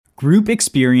Group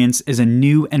experience is a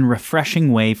new and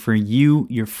refreshing way for you,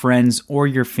 your friends, or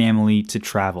your family to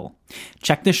travel.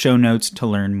 Check the show notes to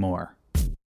learn more.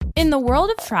 In the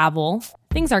world of travel,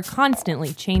 things are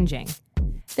constantly changing.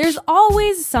 There's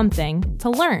always something to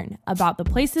learn about the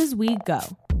places we go.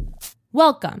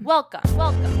 Welcome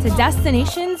to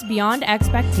Destinations Beyond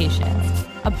Expectations,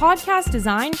 a podcast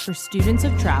designed for students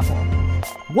of travel.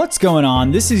 What's going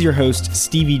on? This is your host,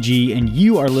 Stevie G, and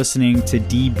you are listening to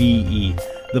DBE,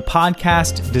 the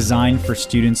podcast designed for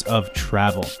students of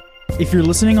travel. If you're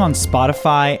listening on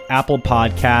Spotify, Apple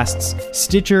Podcasts,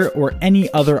 Stitcher, or any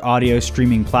other audio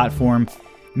streaming platform,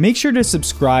 make sure to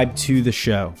subscribe to the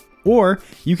show. Or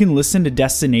you can listen to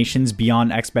Destinations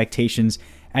Beyond Expectations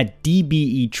at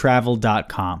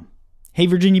dbetravel.com. Hey,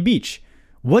 Virginia Beach,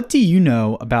 what do you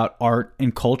know about art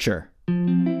and culture?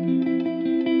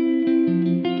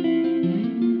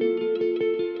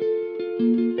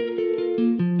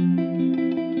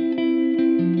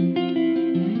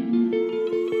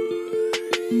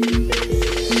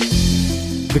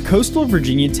 The coastal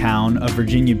Virginia town of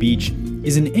Virginia Beach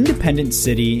is an independent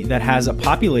city that has a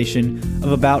population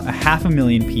of about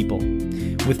 500,000 people,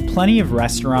 with plenty of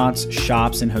restaurants,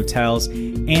 shops, and hotels,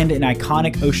 and an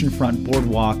iconic oceanfront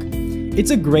boardwalk.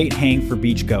 It's a great hang for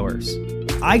beachgoers.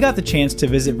 I got the chance to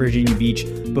visit Virginia Beach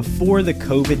before the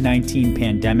COVID-19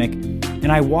 pandemic,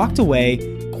 and I walked away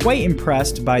quite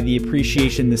impressed by the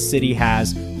appreciation the city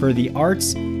has for the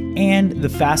arts and the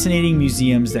fascinating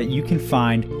museums that you can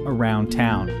find around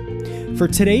town. For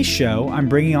today's show, I'm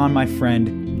bringing on my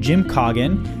friend Jim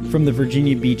Coggin from the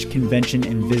Virginia Beach Convention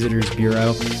and Visitors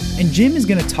Bureau, and Jim is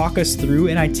going to talk us through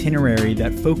an itinerary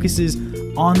that focuses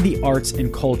on the arts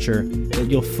and culture that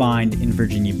you'll find in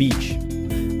Virginia Beach.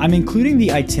 I'm including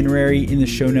the itinerary in the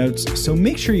show notes, so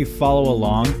make sure you follow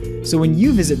along so when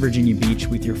you visit Virginia Beach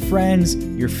with your friends,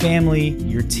 your family,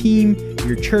 your team,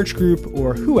 your church group,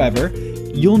 or whoever,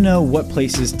 you'll know what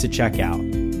places to check out.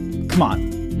 Come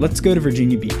on, let's go to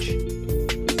Virginia Beach.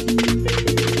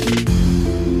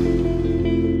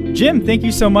 Jim, thank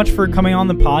you so much for coming on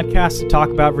the podcast to talk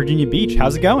about Virginia Beach.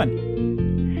 How's it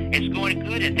going? It's going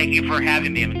good, and thank you for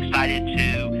having me. I'm excited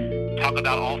to talk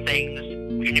about all things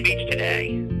Virginia Beach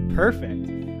today. Perfect.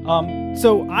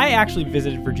 So I actually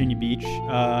visited Virginia Beach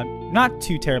not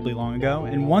too terribly long ago,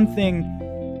 and one thing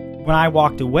when I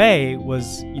walked away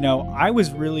was, I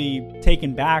was really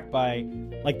taken back by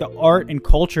like the art and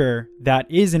culture that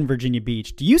is in Virginia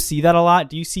Beach. Do you see that a lot?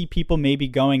 Do you see people maybe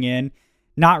going in,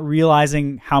 not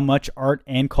realizing how much art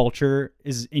and culture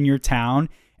is in your town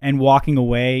and walking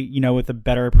away, with a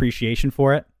better appreciation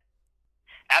for it?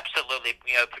 Absolutely.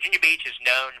 Virginia Beach is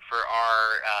known for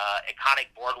our iconic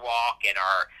boardwalk and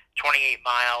our 28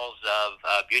 miles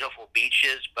of beautiful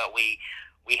beaches, but we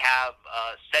have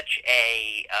such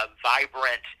a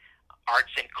vibrant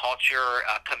arts and culture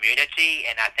community,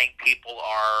 and I think people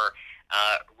are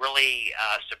really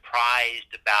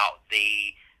surprised about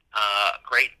the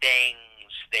great things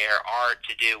there are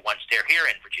to do once they're here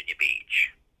in Virginia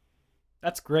Beach.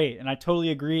 That's great, and I totally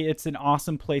agree. It's an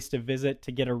awesome place to visit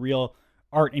to get a real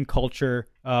art and culture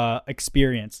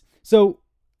experience. So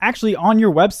actually on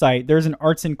your website, there's an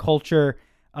arts and culture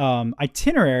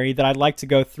itinerary that I'd like to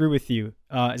go through with you.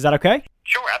 Is that okay?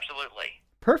 Sure, absolutely.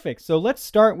 Perfect. So let's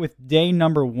start with day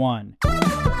number 1.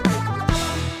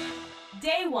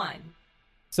 Day 1.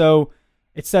 So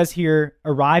it says here,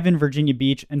 arrive in Virginia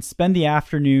Beach and spend the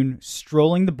afternoon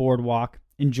strolling the boardwalk,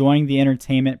 enjoying the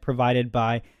entertainment provided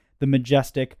by the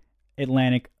majestic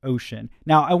Atlantic Ocean.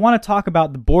 Now, I want to talk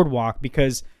about the boardwalk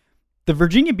because the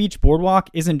Virginia Beach boardwalk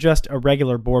isn't just a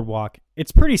regular boardwalk.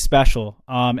 It's pretty special,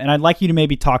 and I'd like you to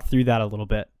maybe talk through that a little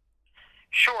bit.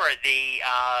 Sure. The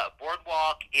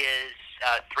boardwalk is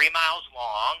 3 miles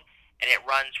long, and it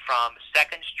runs from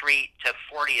 2nd Street to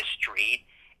 40th Street,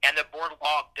 and the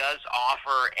boardwalk does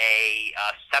offer a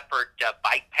separate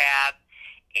bike path,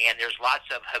 and there's lots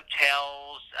of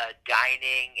hotels,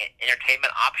 dining, and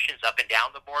entertainment options up and down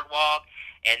the boardwalk.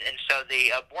 And so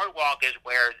the boardwalk is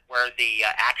where the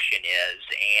action is.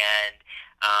 And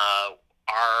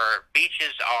our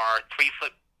beaches are 3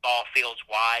 football fields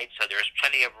wide, so there's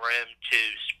plenty of room to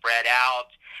spread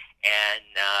out.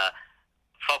 And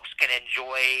folks can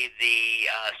enjoy the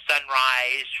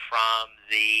sunrise from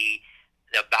the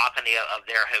balcony of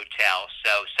their hotel.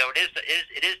 So it is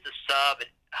the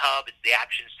hub, it's the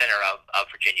action center of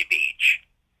Virginia Beach.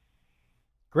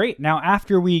 Great. Now,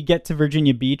 after we get to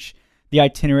Virginia Beach, the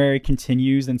itinerary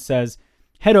continues and says,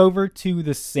 head over to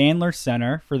the Sandler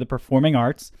Center for the Performing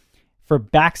Arts for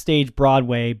Backstage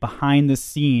Broadway behind the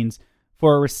scenes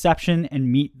for a reception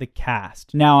and meet the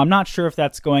cast. Now, I'm not sure if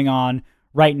that's going on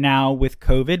right now with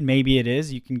COVID. Maybe it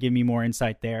is. You can give me more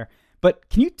insight there. But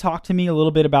can you talk to me a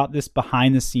little bit about this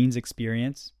behind-the-scenes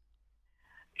experience?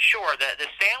 Sure. The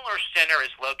Sandler Center is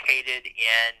located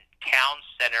in Town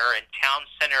Center, and Town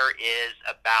Center is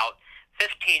about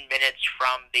 15 minutes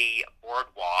from the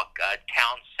boardwalk.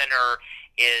 Town Center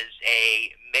is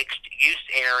a mixed-use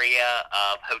area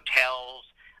of hotels,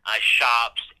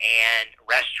 shops, and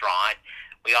restaurant.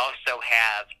 We also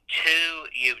have two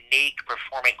unique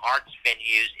performing arts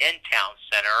venues in Town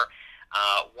Center.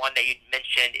 One that you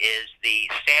mentioned is the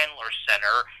Sandler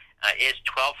Center. Is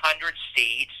 1,200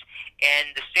 seats, and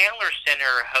the Sandler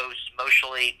Center hosts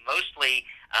mostly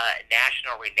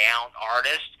national renowned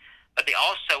artists, but they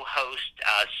also host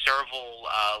several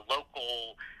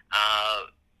local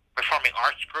performing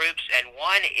arts groups, and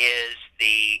one is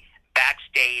the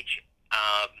Backstage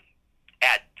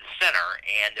at the Center,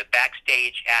 and the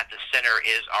Backstage at the Center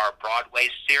is our Broadway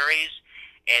series,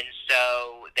 and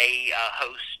so they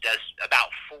host about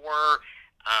 4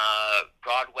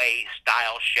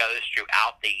 Broadway-style shows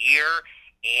throughout the year,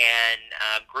 and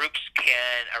groups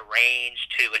can arrange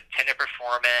to attend a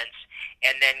performance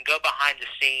and then go behind the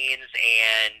scenes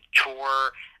and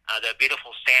tour the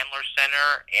beautiful Sandler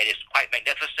Center. It is quite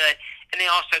magnificent, and they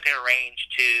also can arrange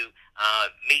to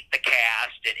meet the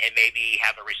cast and maybe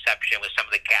have a reception with some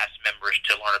of the cast members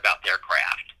to learn about their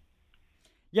craft.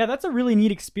 Yeah, that's a really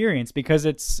neat experience because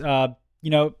it's,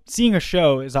 seeing a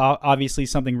show is obviously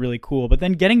something really cool, but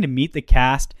then getting to meet the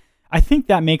cast, I think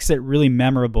that makes it really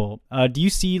memorable. Do you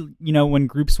see, when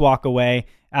groups walk away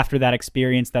after that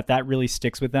experience, that really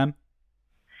sticks with them?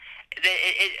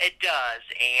 It does,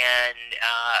 and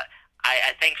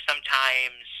I think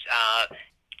sometimes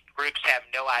groups have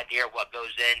no idea what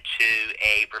goes into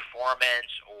a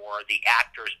performance or the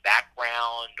actor's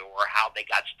background or how they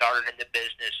got started in the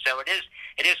business. So it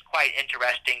is quite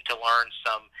interesting to learn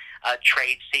some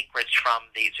trade secrets from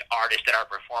these artists that are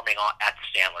performing at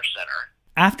the Sandler Center.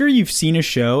 After you've seen a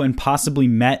show and possibly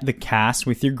met the cast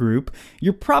with your group,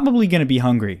 you're probably going to be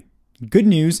hungry. Good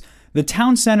news, the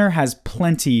Town Center has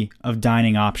plenty of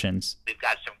dining options. We've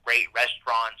got some great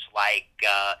restaurants like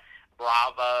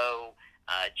Bravo,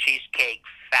 Cheesecake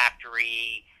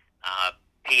Factory,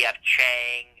 P.F.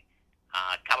 Chang,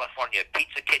 California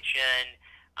Pizza Kitchen.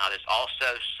 There's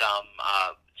also some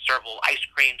several ice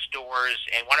cream stores,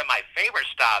 and one of my favorite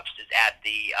stops is at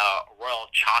the Royal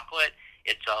Chocolate.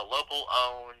 It's a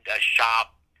local-owned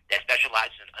shop that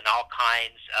specializes in all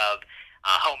kinds of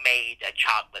homemade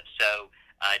chocolate. So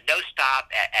no stop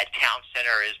at Town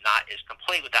Center is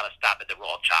complete without a stop at the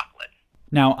Royal Chocolate.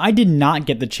 Now, I did not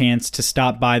get the chance to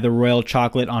stop by the Royal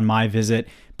Chocolate on my visit,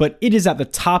 but it is at the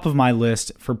top of my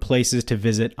list for places to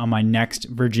visit on my next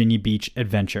Virginia Beach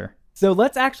adventure. So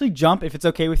let's actually jump, if it's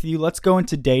okay with you, let's go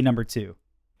into day number 2.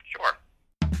 Sure.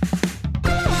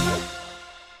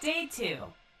 Day 2.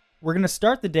 We're going to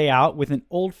start the day out with an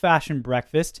old-fashioned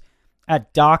breakfast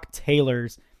at Doc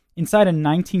Taylor's inside a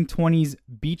 1920s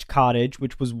beach cottage,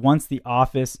 which was once the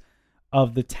office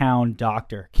of the town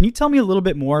doctor. Can you tell me a little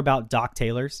bit more about Doc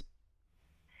Taylor's?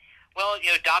 Well,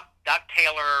 Doc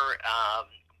Taylor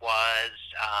was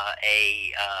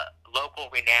a local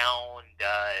renowned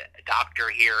doctor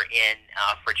here in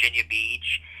Virginia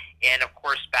Beach. And, of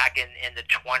course, back in the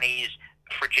 20s,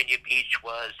 Virginia Beach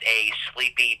was a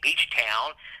sleepy beach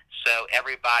town, so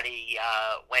everybody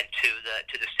went to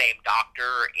the same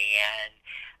doctor, and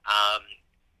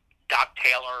Doc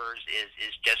Taylor's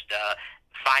is just a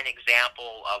fine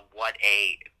example of what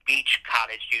a beach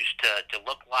cottage used to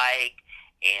look like,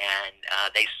 and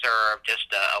they serve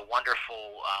just a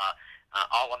wonderful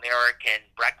all-American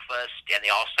breakfast, and they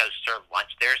also serve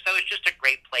lunch there. So it's just a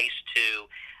great place to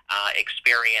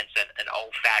experience an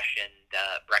old-fashioned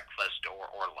breakfast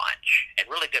or lunch, and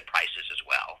really good prices as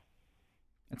well.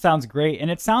 It sounds great,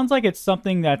 and it sounds like it's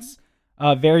something that's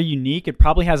very unique. It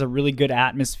probably has a really good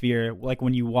atmosphere, like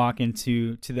when you walk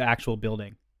into the actual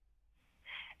building.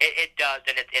 It does,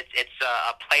 and it's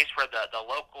a place where the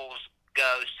locals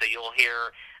go, so you'll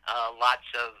hear lots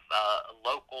of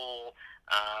local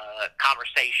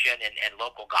conversation and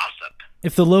local gossip.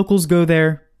 If the locals go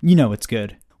there, you know it's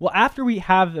good. Well, after we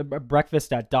have a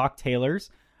breakfast at Doc Taylor's,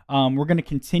 we're going to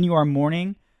continue our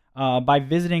morning by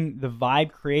visiting the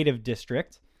Vibe Creative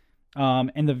District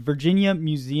and the Virginia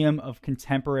Museum of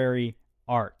Contemporary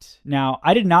Art. Now,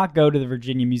 I did not go to the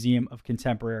Virginia Museum of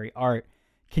Contemporary Art.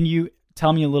 Can you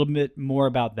tell me a little bit more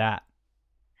about that?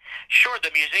 Sure.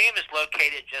 The museum is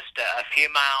located just a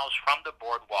few miles from the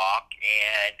boardwalk,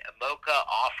 and MoCA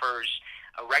offers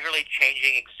regularly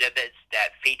changing exhibits that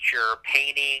feature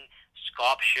painting,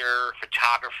 sculpture,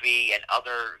 photography, and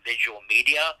other visual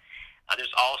media.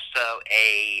 There's also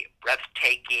a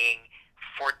breathtaking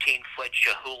 14-foot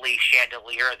Chihuly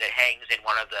chandelier that hangs in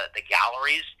one of the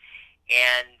galleries.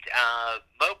 And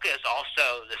MoCA is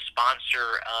also the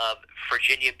sponsor of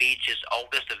Virginia Beach's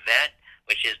oldest event,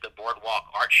 which is the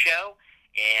Boardwalk Art Show.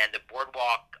 And the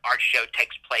Boardwalk Art Show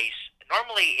takes place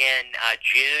normally in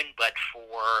June, but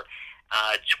for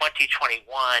 2021,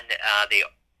 the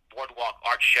Boardwalk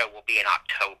Art Show will be in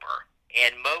October.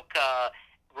 And MoCA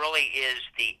really is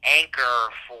the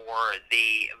anchor for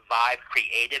the Vibe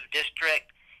Creative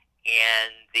District.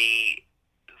 And the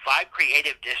Vibe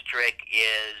Creative District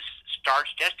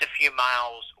starts just a few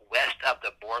miles west of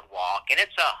the boardwalk, and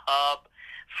it's a hub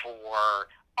for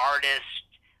artists,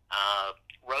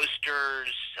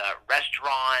 roasters,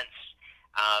 restaurants.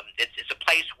 It's a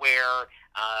place where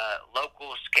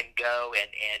locals can go and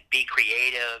be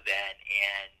creative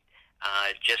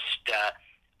and just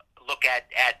look at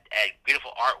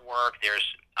beautiful artwork.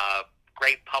 There's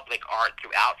great public art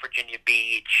throughout Virginia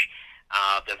Beach.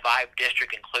 The Vibe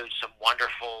District includes some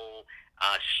wonderful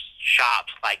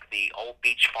shops like the Old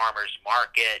Beach Farmers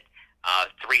Market,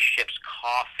 Three Ships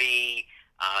Coffee.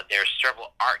 There's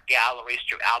several art galleries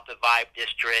throughout the Vibe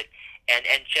District, and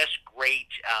just great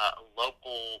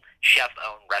local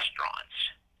chef-owned restaurants.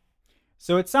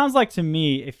 So it sounds like to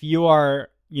me, if you are,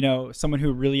 someone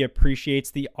who really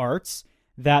appreciates the arts,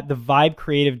 that the Vibe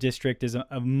Creative District is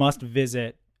a must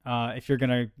visit if you're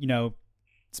going to,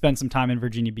 spend some time in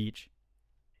Virginia Beach.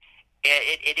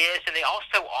 It is, and they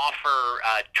also offer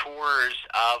tours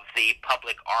of the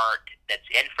public art that's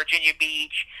in Virginia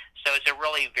Beach. So it's a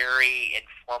really very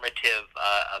informative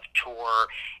tour,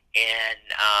 and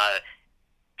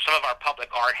some of our public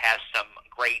art has some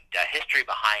great history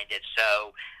behind it.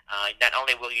 So not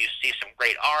only will you see some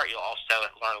great art, you'll also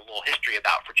learn a little history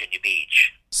about Virginia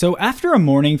Beach. So after a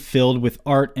morning filled with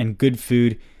art and good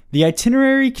food, the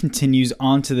itinerary continues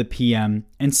on to the PM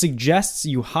and suggests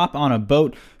you hop on a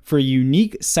boat for a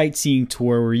unique sightseeing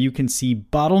tour where you can see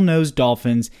bottlenose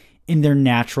dolphins in their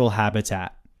natural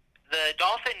habitat. The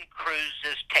dolphin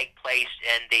cruises take place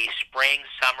in the spring,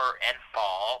 summer, and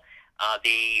fall.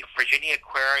 The Virginia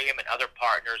Aquarium and other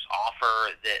partners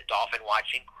offer the dolphin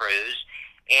watching cruise.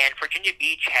 And Virginia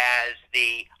Beach has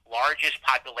the largest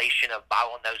population of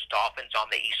bottlenose dolphins on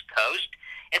the East Coast.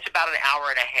 It's about an hour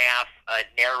and a half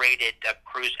narrated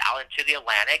cruise out into the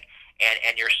Atlantic,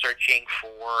 and you're searching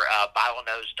for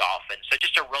bottlenose dolphins. So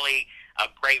just a really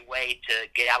great way to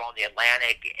get out on the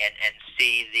Atlantic and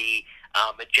see the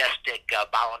majestic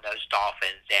bottlenose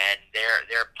dolphins. And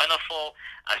they're plentiful,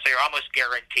 so you're almost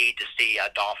guaranteed to see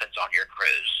dolphins on your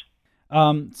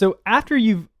cruise. So after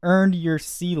you've earned your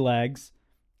sea legs,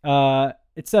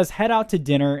 it says head out to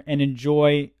dinner and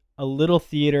enjoy a Little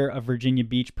Theater of Virginia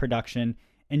Beach production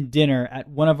and dinner at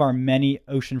one of our many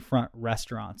oceanfront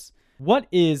restaurants. What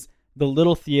is the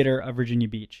Little Theater of Virginia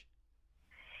Beach?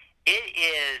 It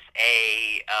is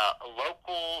a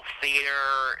local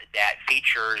theater that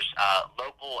features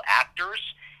local actors,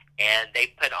 and they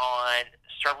put on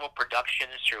several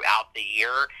productions throughout the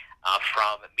year,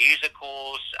 from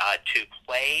musicals to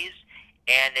plays,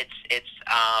 and it's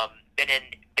been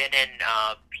in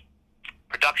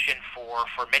production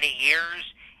for many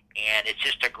years, and it's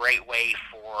just a great way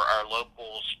for our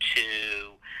locals to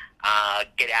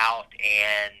get out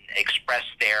and express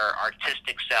their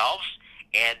artistic selves.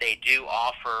 And they do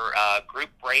offer group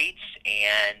rates,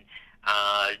 and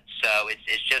so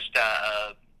it's just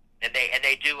and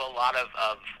they do a lot of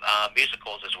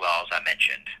musicals as well, as I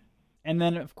mentioned. And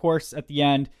then, of course, at the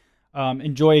end,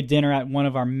 enjoy a dinner at one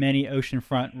of our many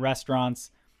oceanfront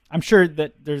restaurants. I'm sure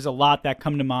that there's a lot that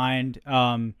come to mind.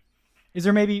 Do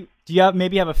you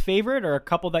have a favorite or a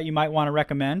couple that you might want to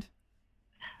recommend?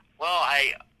 Well,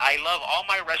 I love all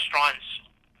my restaurants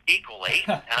equally,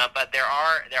 but there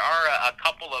are a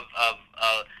couple of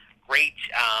great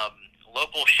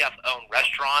local chef-owned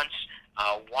restaurants.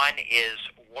 One is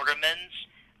Waterman's.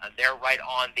 They're right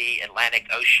on the Atlantic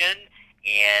Ocean,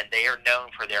 and they are known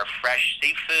for their fresh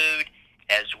seafood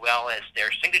as well as their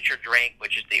signature drink,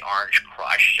 which is the Orange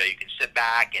Crush. So you can sit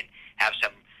back and have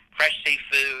some fresh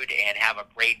seafood and have a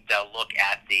great look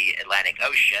at the Atlantic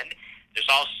Ocean. There's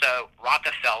also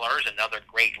Rockefeller's, another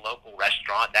great local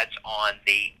restaurant that's on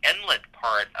the inlet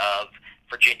part of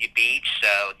Virginia Beach.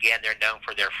 So, again, they're known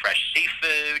for their fresh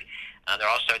seafood. They're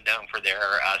also known for their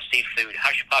seafood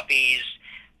hush puppies.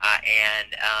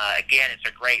 Again, it's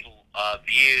a great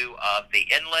view of the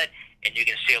inlet, and you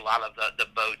can see a lot of the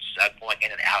boats going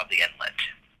in and out of the inlet.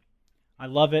 I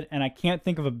love it, and I can't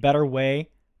think of a better way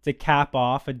to cap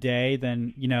off a day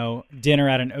than, dinner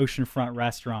at an oceanfront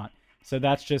restaurant. So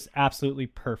that's just absolutely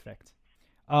perfect.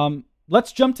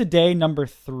 Let's jump to day number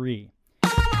 3.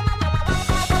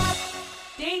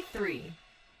 3.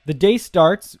 The day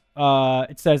starts,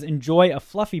 it says, enjoy a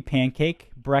fluffy pancake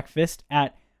breakfast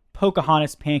at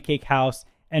Pocahontas Pancake House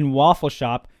and Waffle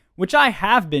Shop, which I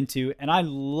have been to, and I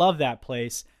love that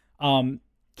place. Can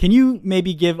you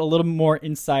maybe give a little more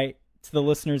insight to the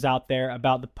listeners out there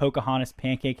about the Pocahontas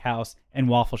Pancake House and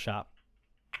Waffle Shop?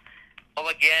 Well,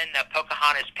 again,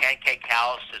 Pocahontas Pancake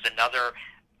House is another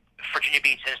Virginia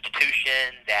Beach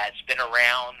institution that's been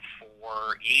around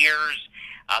for years.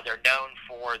 They're known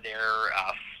for their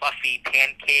fluffy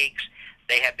pancakes.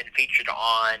 They have been featured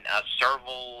on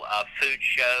several food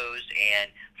shows and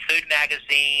food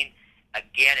magazine.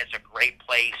 Again, it's a great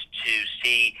place to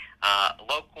see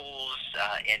locals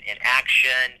in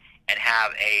action and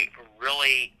have a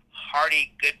really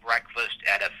hearty, good breakfast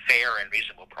at a fair and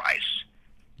reasonable price.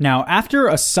 Now, after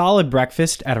a solid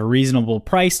breakfast at a reasonable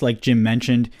price, like Jim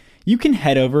mentioned, you can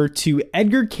head over to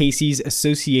Edgar Cayce's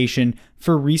Association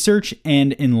for Research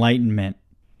and Enlightenment.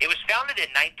 It was founded in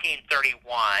 1931,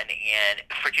 and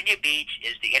Virginia Beach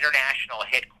is the international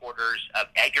headquarters of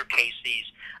Edgar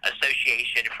Cayce's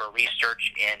Association for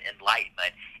Research and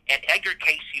Enlightenment. And Edgar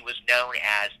Cayce was known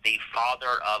as the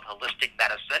father of holistic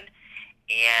medicine,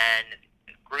 and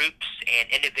groups and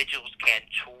individuals can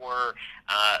tour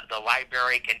the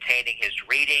library containing his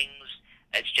readings.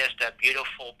 It's just a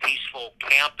beautiful, peaceful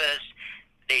campus.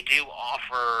 They do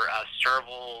offer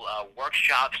several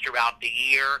workshops throughout the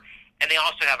year, and they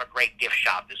also have a great gift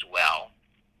shop as well.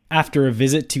 After a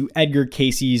visit to Edgar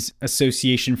Cayce's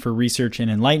Association for Research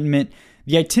and Enlightenment,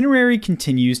 the itinerary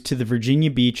continues to the Virginia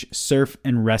Beach Surf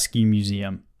and Rescue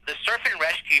Museum. The Surf and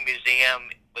Rescue Museum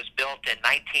was built in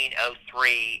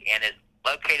 1903 and is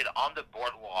located on the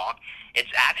boardwalk.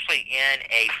 It's actually in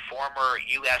a former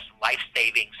U.S.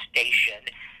 life-saving station.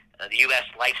 The U.S.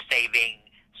 life-saving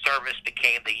service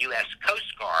became the U.S.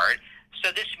 Coast Guard.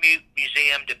 So this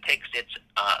museum depicts its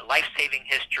life-saving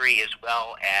history as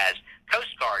well as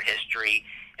Coast Guard history.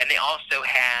 And they also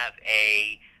have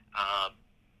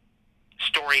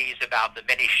stories about the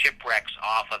many shipwrecks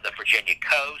off of the Virginia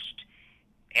coast.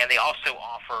 And they also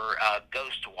offer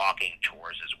ghost walking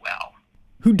tours as well.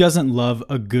 Who doesn't love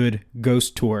a good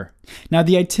ghost tour? Now,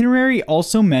 the itinerary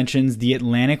also mentions the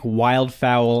Atlantic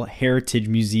Wildfowl Heritage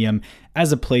Museum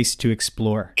as a place to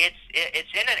explore. It's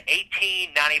in an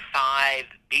 1895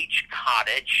 beach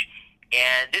cottage,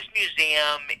 and this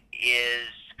museum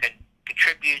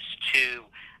contributes to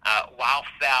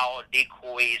wildfowl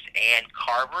decoys and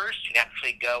carvers. You can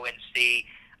actually go and see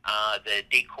the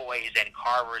decoys and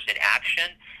carvers in action.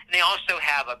 And they also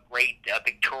have a great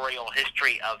pictorial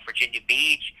history of Virginia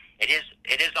Beach. It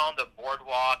is on the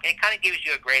boardwalk, and it kind of gives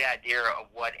you a great idea of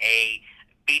what a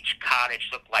beach cottage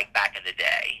looked like back in the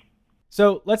day.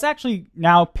 So let's actually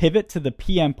now pivot to the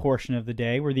PM portion of the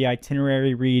day, where the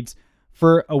itinerary reads,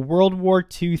 for a World War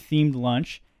II themed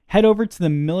lunch, head over to the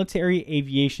Military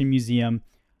Aviation Museum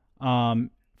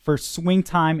for swing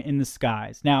time in the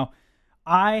skies. Now,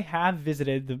 I have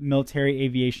visited the Military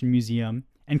Aviation Museum,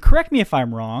 and correct me if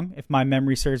I'm wrong, if my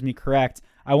memory serves me correct,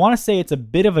 I want to say it's a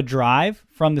bit of a drive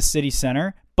from the city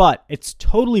center, but it's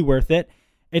totally worth it.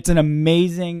 It's an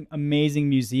amazing, amazing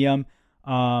museum,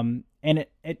 and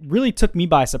it really took me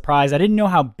by surprise. I didn't know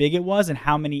how big it was and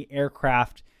how many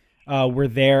aircraft were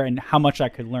there and how much I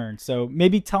could learn. So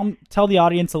maybe tell the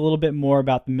audience a little bit more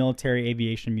about the Military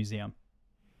Aviation Museum.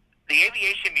 The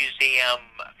Aviation Museum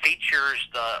features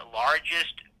the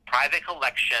largest private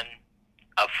collection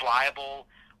of flyable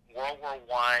World War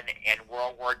I and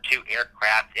World War II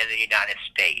aircraft in the United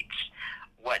States.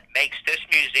 What makes this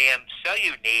museum so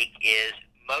unique is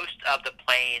most of the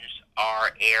planes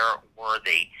are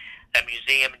airworthy. The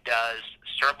museum does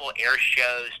several air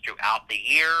shows throughout the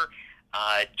year.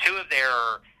 Two of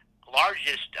their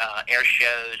largest air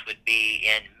shows would be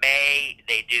in May.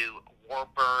 They do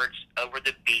Warbirds over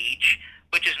the beach,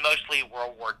 which is mostly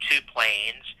World War II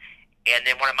planes. And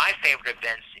then one of my favorite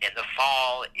events in the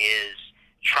fall is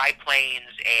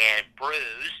Triplanes and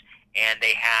Brews, and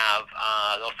they have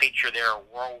they'll feature their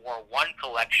World War I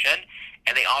collection,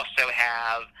 and they also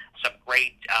have some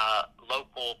great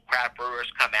local craft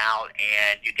brewers come out,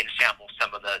 and you can sample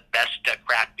some of the best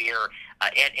craft beer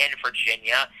in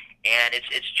Virginia. And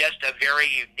it's just a very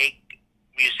unique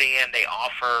museum. They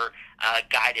offer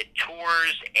guided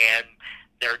tours, and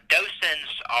their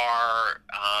docents are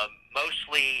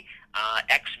mostly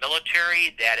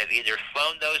ex-military that have either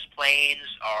flown those planes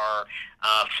or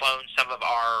flown some of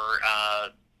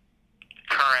our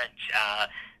current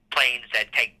planes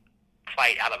that take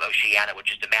flight out of Oceana,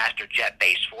 which is the master jet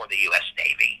base for the U.S.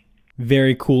 Navy.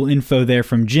 Very cool info there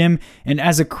from Jim. And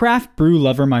as a craft brew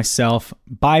lover myself,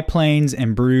 biplanes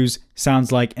and brews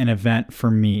sounds like an event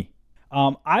for me.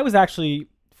 I was actually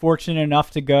fortunate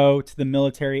enough to go to the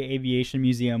Military Aviation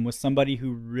Museum with somebody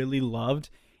who really loved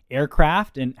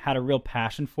aircraft and had a real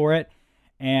passion for it.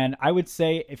 And I would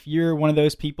say if you're one of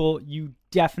those people, you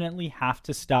definitely have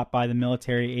to stop by the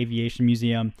Military Aviation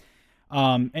Museum.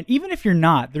 And even if you're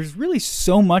not, there's really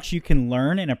so much you can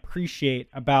learn and appreciate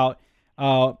about,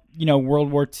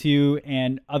 World War II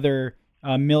and other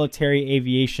military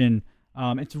aviation.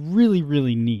 It's really,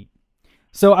 really neat.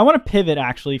 So I want to pivot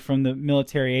actually from the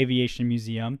Military Aviation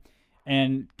Museum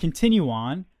and continue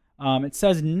on. It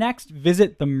says next,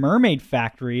 visit the Mermaid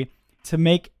Factory to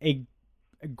make a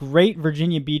great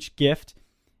Virginia Beach gift,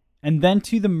 and then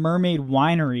to the Mermaid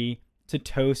Winery to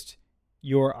toast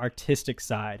your artistic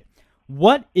side.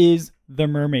 What is the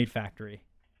Mermaid Factory?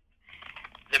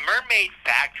 The Mermaid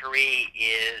Factory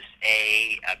is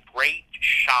a great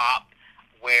shop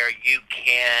where you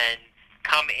can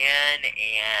come in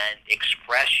and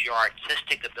express your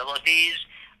artistic abilities.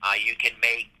 You can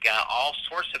make all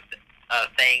sorts of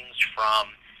things from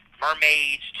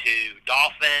mermaids to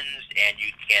dolphins, and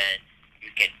you can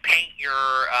paint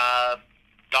your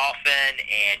dolphin,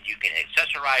 and you can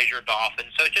accessorize your dolphin.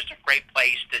 So it's just a great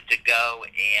place to go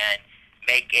and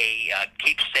make a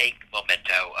keepsake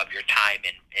memento of your time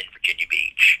in Virginia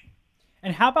Beach.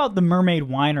 And how about the Mermaid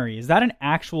Winery? Is that an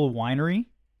actual winery?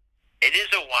 It is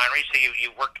a winery, so you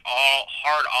worked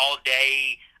hard all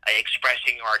day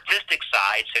expressing your artistic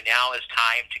side, so now it's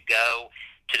time to go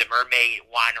to the Mermaid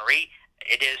Winery.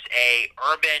 It is a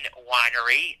urban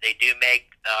winery. They do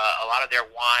make a lot of their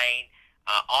wine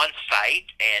on site,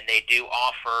 and they do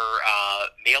offer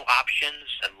meal options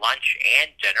and lunch and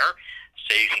dinner.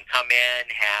 So you can come in,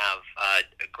 have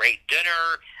a great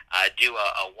dinner, do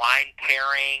a wine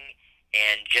pairing,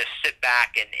 and just sit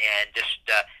back and just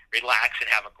relax and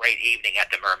have a great evening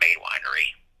at the Mermaid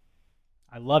Winery.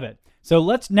 I love it. So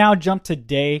let's now jump to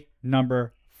day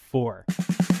number 4.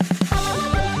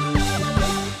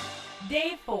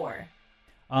 Day 4.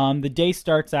 The day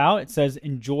starts out, it says,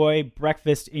 enjoy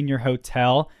breakfast in your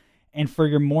hotel. And for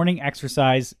your morning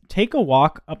exercise, take a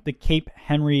walk up the Cape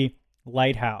Henry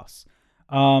Lighthouse.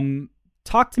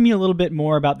 Talk to me a little bit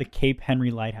more about the Cape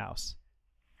Henry Lighthouse.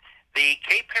 The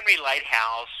Cape Henry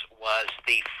Lighthouse was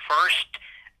the first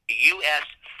U.S.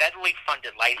 federally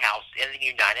funded lighthouse in the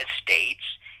United States.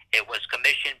 It was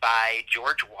commissioned by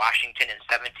George Washington in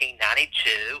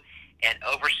 1792 and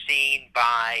overseen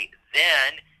by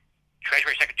then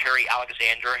Treasury Secretary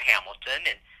Alexander Hamilton.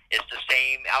 And it's the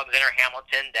same Alexander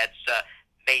Hamilton that's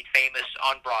made famous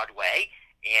on Broadway.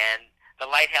 And the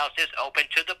lighthouse is open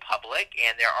to the public,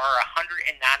 and there are 191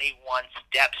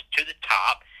 steps to the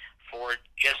top for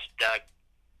just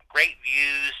great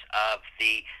views of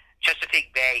the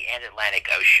Chesapeake Bay and Atlantic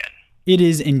Ocean. It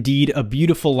is indeed a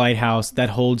beautiful lighthouse that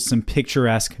holds some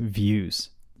picturesque views.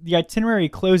 The itinerary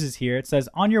closes here. It says,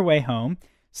 on your way home,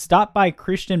 stop by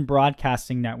Christian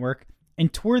Broadcasting Network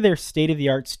and tour their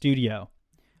state-of-the-art studio.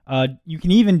 You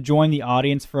can even join the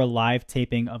audience for a live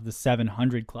taping of the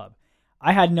 700 Club.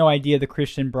 I had no idea the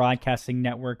Christian Broadcasting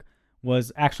Network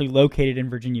was actually located in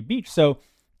Virginia Beach. So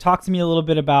talk to me a little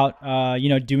bit about,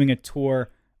 doing a tour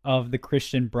of the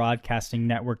Christian Broadcasting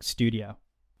Network studio.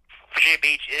 Virginia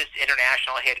Beach is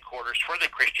international headquarters for the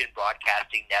Christian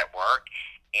Broadcasting Network,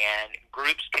 and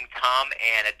groups can come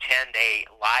and attend a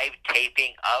live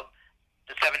taping of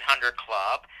the 700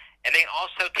 Club, and they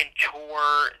also can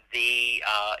tour the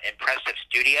impressive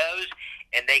studios,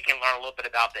 and they can learn a little bit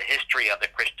about the history of the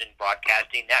Christian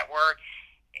Broadcasting Network.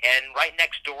 And right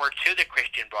next door to the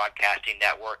Christian Broadcasting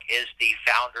Network is the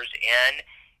Founders Inn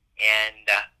and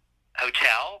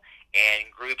Hotel,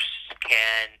 and groups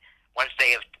can, once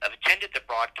they have attended the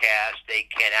broadcast, they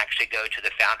can actually go to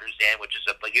the Founders Inn, which is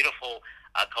a beautiful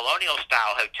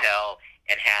colonial-style hotel,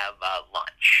 and have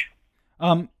lunch.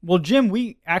 Well, Jim,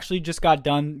 we actually just got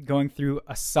done going through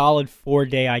a solid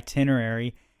 4-day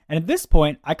itinerary. And at this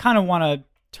point, I kind of want to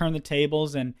turn the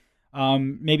tables and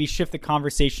maybe shift the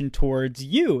conversation towards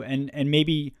you. And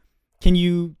maybe can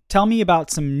you tell me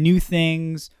about some new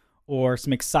things or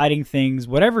some exciting things,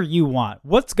 whatever you want?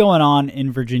 What's going on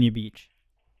in Virginia Beach?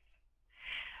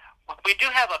 We do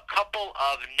have a couple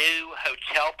of new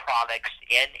hotel products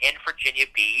in Virginia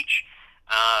Beach.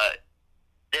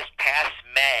 This past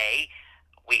May,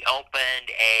 we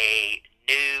opened a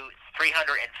new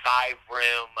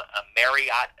 305-room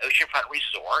Marriott Oceanfront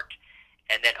Resort,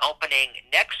 and then opening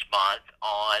next month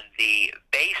on the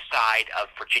bay side of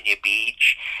Virginia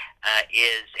Beach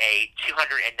is a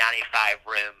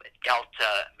 295-room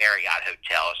Delta Marriott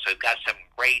hotel. So we've got some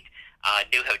great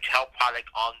new hotel product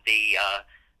on the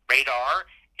radar.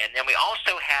 And then we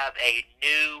also have a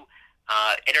new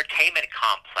entertainment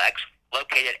complex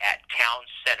located at Town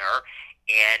Center,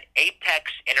 And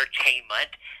Apex Entertainment,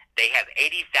 they have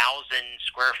 80,000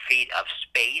 square feet of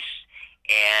space,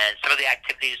 and some of the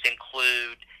activities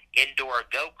include indoor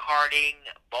go-karting,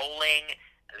 bowling,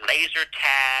 laser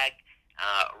tag,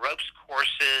 ropes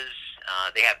courses.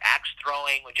 They have axe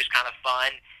throwing, which is kind of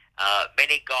fun,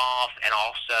 mini golf, and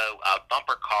also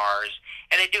bumper cars.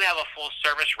 And they do have a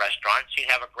full-service restaurant, so you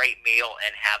can have a great meal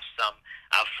and have some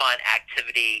fun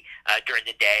activity during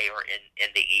the day or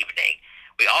in the evening.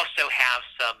 We also have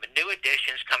some new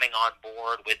additions coming on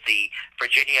board with the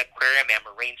Virginia Aquarium and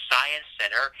Marine Science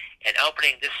Center, and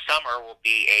opening this summer will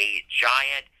be a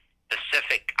giant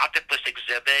Pacific octopus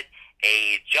exhibit,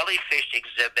 a jellyfish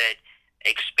exhibit,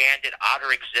 expanded otter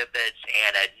exhibits,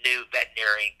 and a new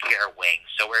veterinary care wing.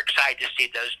 So we're excited to see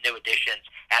those new additions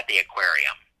at the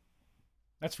aquarium.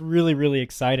 That's really, really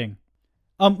exciting.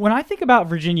 When I think about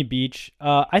Virginia Beach,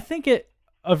 I think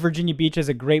of Virginia Beach as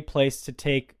a great place to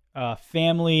take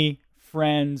family,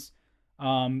 friends,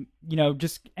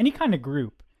 just any kind of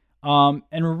group. And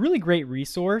a really great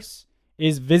resource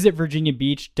is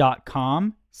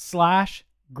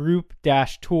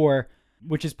visitvirginiabeach.com/group-tour,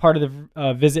 which is part of the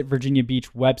Visit Virginia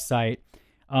Beach website.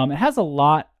 It has a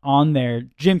lot on there.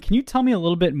 Jim, can you tell me a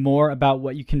little bit more about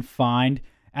what you can find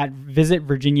at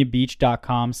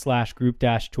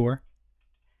visitvirginiabeach.com/group-tour?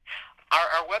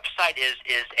 Our website is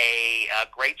a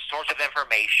great source of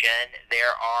information.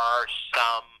 There are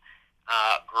some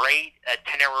great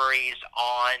itineraries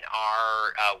on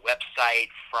our website,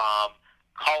 from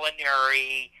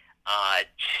culinary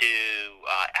to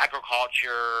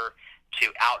agriculture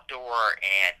to outdoor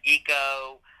and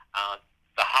eco.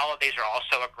 The holidays are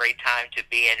also a great time to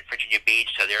be in Virginia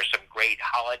Beach, so there are some great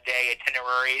holiday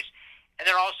itineraries. And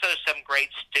there are also some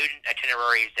great student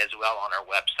itineraries as well on our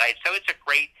website. So it's a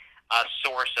great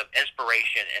source of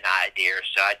inspiration and ideas.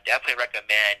 So I definitely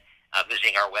recommend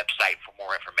visiting our website for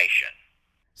more information.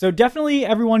 So definitely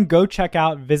everyone go check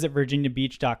out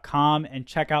visitvirginiabeach.com and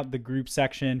check out the group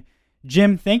section.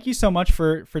 Jim, thank you so much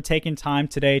for taking time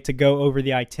today to go over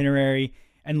the itinerary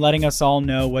and letting us all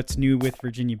know what's new with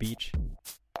Virginia Beach.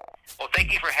 Well,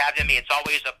 thank you for having me. It's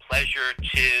always a pleasure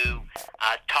to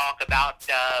talk about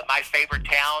my favorite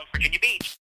town, Virginia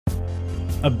Beach.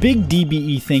 A big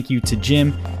DBE thank you to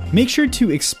Jim. Make sure to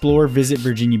explore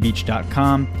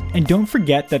visitvirginiabeach.com, and don't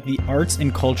forget that the arts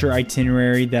and culture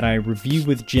itinerary that I review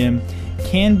with Jim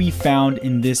can be found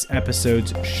in this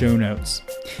episode's show notes.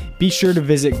 Be sure to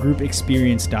visit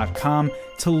groupexperience.com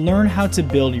to learn how to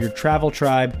build your travel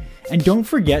tribe, and don't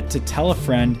forget to tell a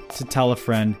friend to tell a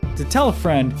friend to tell a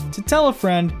friend to tell a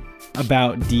friend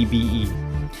about DBE.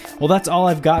 Well, that's all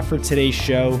I've got for today's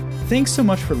show. Thanks so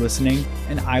much for listening,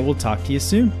 and I will talk to you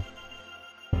soon.